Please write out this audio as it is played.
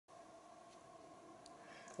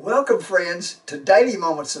Welcome, friends, to Daily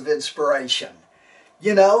Moments of Inspiration.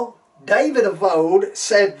 You know, David of old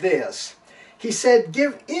said this. He said,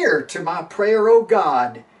 "Give ear to my prayer, O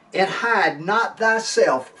God, and hide not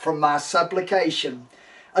thyself from my supplication.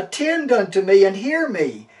 Attend unto me and hear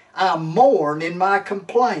me. I mourn in my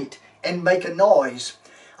complaint and make a noise."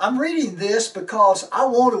 I'm reading this because I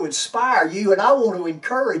want to inspire you and I want to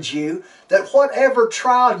encourage you that whatever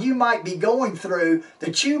trial you might be going through,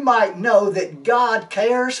 that you might know that God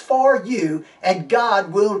cares for you and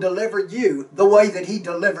God will deliver you the way that He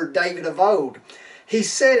delivered David of old. He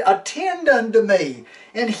said, "Attend unto me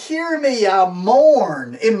and hear me. I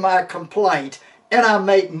mourn in my complaint and I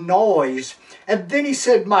make noise." And then he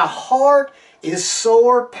said, "My heart is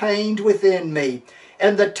sore pained within me,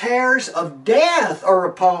 and the terrors of death are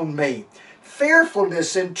upon me.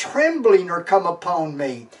 Fearfulness and trembling are come upon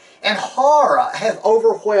me, and horror hath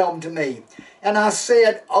overwhelmed me. And I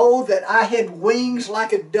said, Oh, that I had wings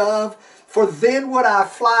like a dove, for then would I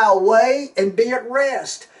fly away and be at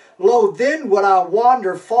rest. Lo, then would I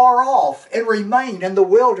wander far off and remain in the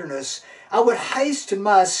wilderness. I would hasten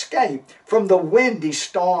my escape from the windy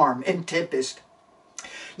storm and tempest."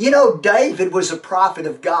 You know, David was a prophet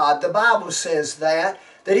of God. The Bible says that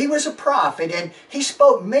he was a prophet, and he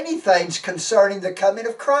spoke many things concerning the coming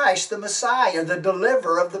of Christ, the Messiah, the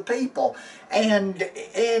deliverer of the people. And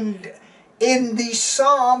in these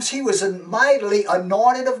Psalms, he was mightily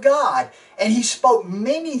anointed of God, and he spoke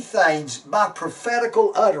many things by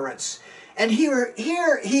prophetical utterance. And here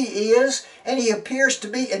he is, and he appears to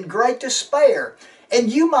be in great despair. And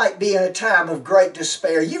you might be in a time of great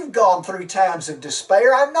despair. You've gone through times of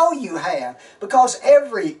despair. I know you have, because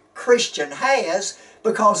every Christian has,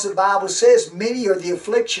 because the Bible says, "Many are the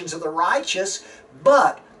afflictions of the righteous,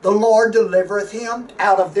 but the Lord delivereth him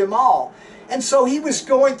out of them all." And so he was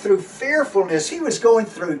going through fearfulness. He was going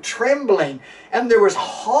through trembling. And there was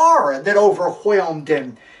horror that overwhelmed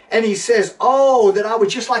him. And he says, "Oh, that I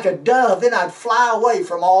was just like a dove. Then I'd fly away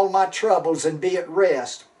from all my troubles and be at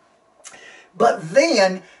rest." But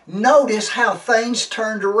then, notice how things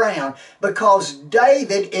turned around, because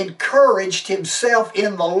David encouraged himself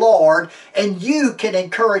in the Lord, and you can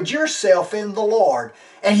encourage yourself in the Lord.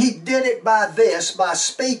 And he did it by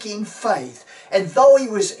speaking faith. And though he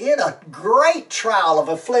was in a great trial of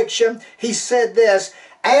affliction, he said this,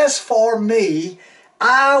 "As for me,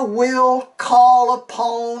 I will call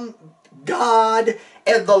upon God,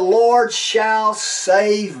 and the Lord shall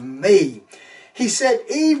save me." He said,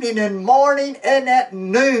 "Evening and morning and at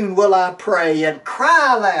noon will I pray and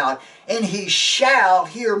cry aloud, and He shall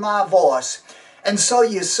hear my voice." And so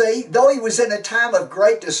you see, though he was in a time of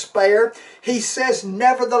great despair, he says,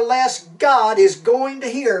 "Nevertheless, God is going to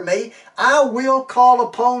hear me. I will call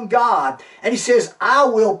upon God." And he says, "I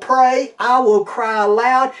will pray, I will cry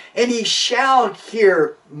aloud, and He shall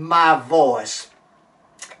hear my voice."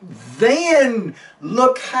 Then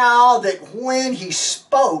look how that when he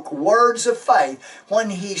spoke words of faith, when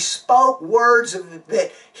he spoke words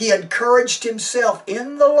that he encouraged himself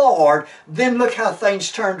in the Lord, then look how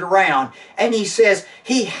things turned around. And he says,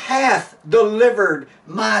 "He hath delivered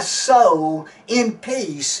my soul in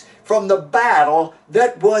peace from the battle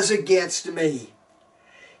that was against me."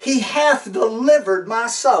 He hath delivered my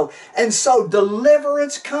soul. And so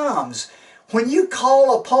deliverance comes. When you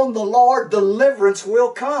call upon the Lord, deliverance will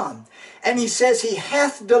come. And he says, "He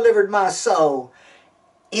hath delivered my soul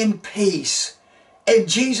in peace." And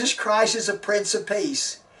Jesus Christ is a Prince of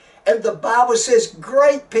Peace. And the Bible says,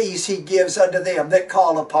 "Great peace He gives unto them that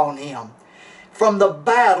call upon Him." From the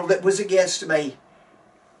battle that was against me.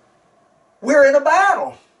 We're in a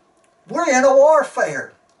battle. We're in a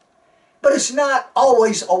warfare. But it's not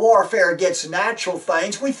always a warfare against natural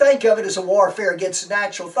things. We think of it as a warfare against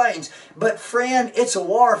natural things. But friend, it's a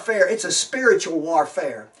warfare. It's a spiritual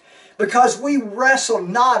warfare. Because we wrestle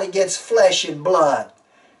not against flesh and blood,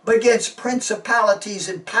 but against principalities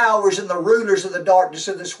and powers and the rulers of the darkness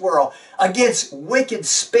of this world. Against wicked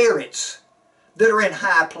spirits that are in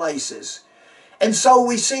high places. And so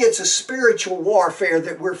we see it's a spiritual warfare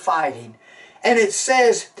that we're fighting. And it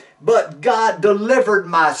says, "But God delivered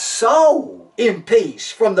my soul in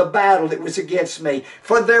peace from the battle that was against me,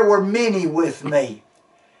 for there were many with me."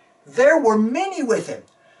 There were many with him.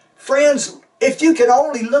 Friends, if you can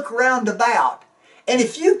only look round about, and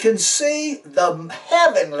if you can see the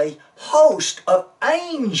heavenly host of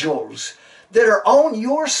angels that are on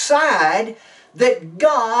your side, that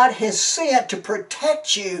God has sent to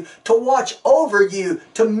protect you, to watch over you,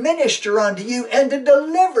 to minister unto you, and to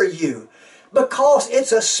deliver you. Because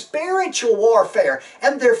it's a spiritual warfare,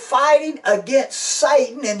 and they're fighting against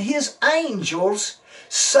Satan and his angels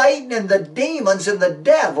Satan and the demons and the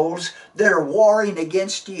devils that are warring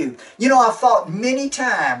against you. You know, I've thought many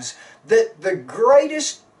times that the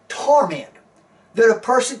greatest torment that a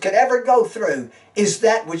person could ever go through is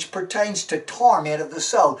that which pertains to torment of the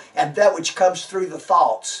soul, and that which comes through the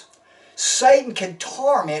thoughts. Satan can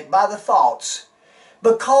torment by the thoughts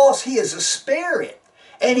because he is a spirit,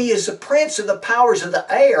 and he is the prince of the powers of the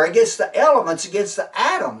air, against the elements, against the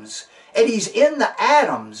atoms. And he's in the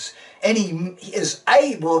atoms, and he is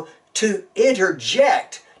able to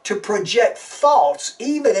interject, to project thoughts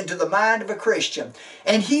even into the mind of a Christian.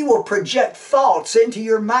 And he will project thoughts into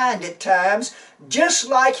your mind at times, just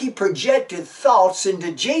like he projected thoughts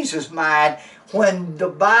into Jesus' mind when the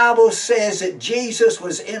Bible says that Jesus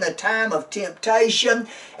was in a time of temptation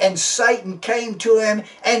and Satan came to him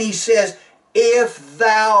and he says, "If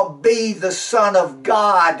thou be the Son of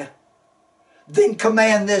God, then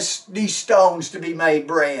command these stones to be made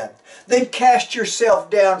bread. Then cast yourself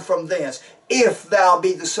down from thence, if thou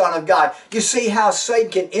be the Son of God." You see how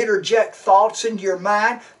Satan can interject thoughts into your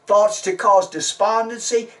mind, thoughts to cause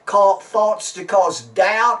despondency, thoughts to cause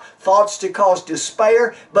doubt, thoughts to cause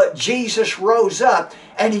despair. But Jesus rose up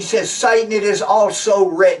and he says, "Satan, it is also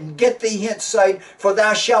written, get thee hence, Satan, for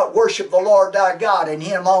thou shalt worship the Lord thy God, and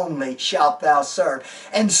him only shalt thou serve."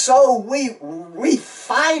 And so we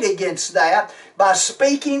fight against that by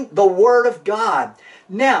speaking the Word of God.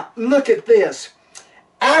 Now, look at this.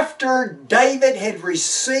 After David had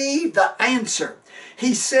received the answer,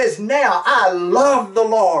 he says, "Now I love the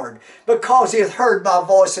Lord, because he hath heard my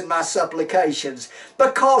voice and my supplications,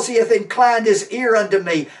 because he hath inclined his ear unto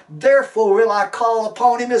me. Therefore will I call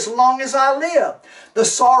upon him as long as I live. The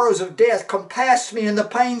sorrows of death compassed me, and the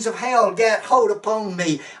pains of hell gat hold upon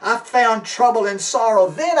me. I found trouble and sorrow.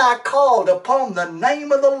 Then I called upon the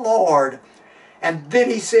name of the Lord." And then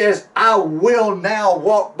he says, "I will now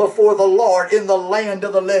walk before the Lord in the land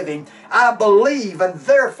of the living. I believe, and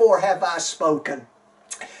therefore have I spoken."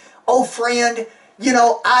 Oh friend, you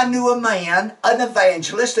know, I knew a man, an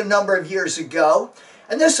evangelist, a number of years ago.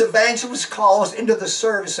 And this evangelist was called into the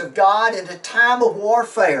service of God in a time of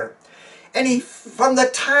warfare. And he, from the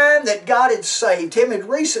time that God had saved him, had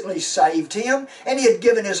recently saved him, and he had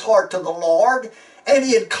given his heart to the Lord, and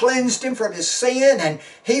he had cleansed him from his sin, and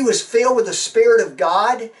he was filled with the Spirit of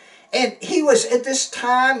God. And he was at this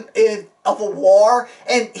time of a war,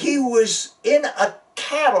 and he was in a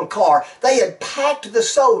cattle car. They had packed the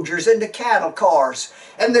soldiers into cattle cars,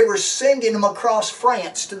 and they were sending them across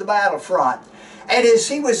France to the battlefront. And as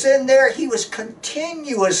he was in there, he was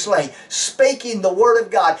continuously speaking the Word of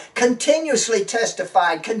God, continuously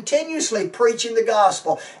testifying, continuously preaching the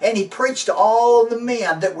gospel. And he preached to all the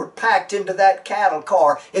men that were packed into that cattle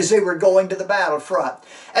car as they were going to the battlefront.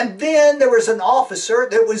 And then there was an officer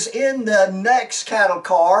that was in the next cattle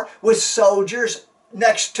car with soldiers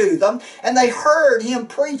next to them, and they heard him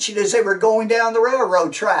preaching as they were going down the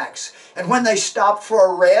railroad tracks. And when they stopped for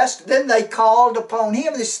a rest, then they called upon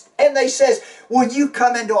him, and they says, "Will you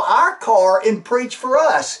come into our car and preach for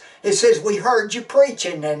us?" It says, "We heard you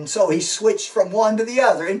preaching." And so he switched from one to the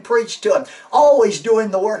other and preached to them, always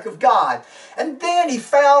doing the work of God. And then he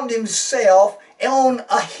found himself on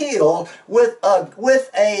a hill with a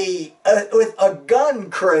gun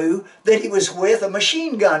crew that he was with, a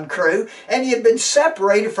machine gun crew, and he had been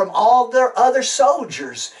separated from all their other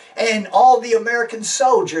soldiers, and all the American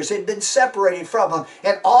soldiers had been separated from him.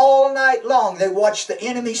 And all night long they watched the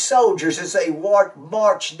enemy soldiers as they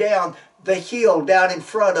marched down the hill down in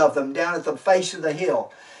front of them, down at the face of the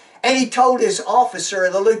hill. And he told his officer,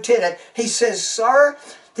 the lieutenant, he says, "Sir,"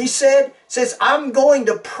 he says, "I'm going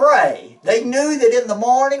to pray." They knew that in the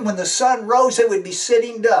morning when the sun rose they would be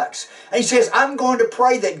sitting ducks. And he says, "I'm going to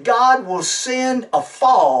pray that God will send a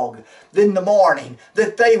fog in the morning,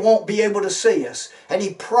 that they won't be able to see us." And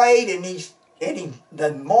he prayed, and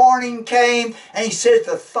the morning came, and he said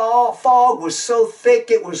the fog was so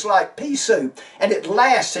thick it was like pea soup, and it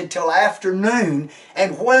lasted till afternoon.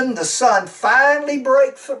 And when the sun finally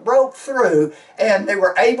broke through and they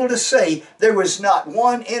were able to see, there was not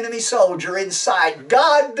one enemy soldier in sight.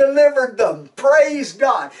 God delivered them. Praise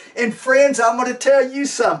God. And friends, I'm going to tell you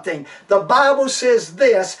something. The Bible says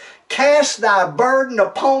this, "Cast thy burden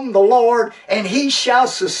upon the Lord, and he shall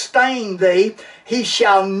sustain thee. He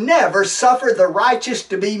shall never suffer the righteous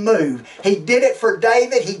to be moved." He did it for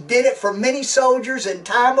David. He did it for many soldiers in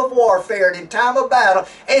time of warfare and in time of battle.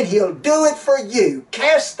 And he'll do it for you.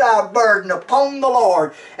 "Cast thy burden upon the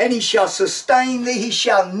Lord, and he shall sustain thee. He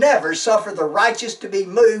shall never suffer the righteous to be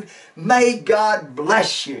moved." May God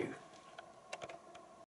bless you.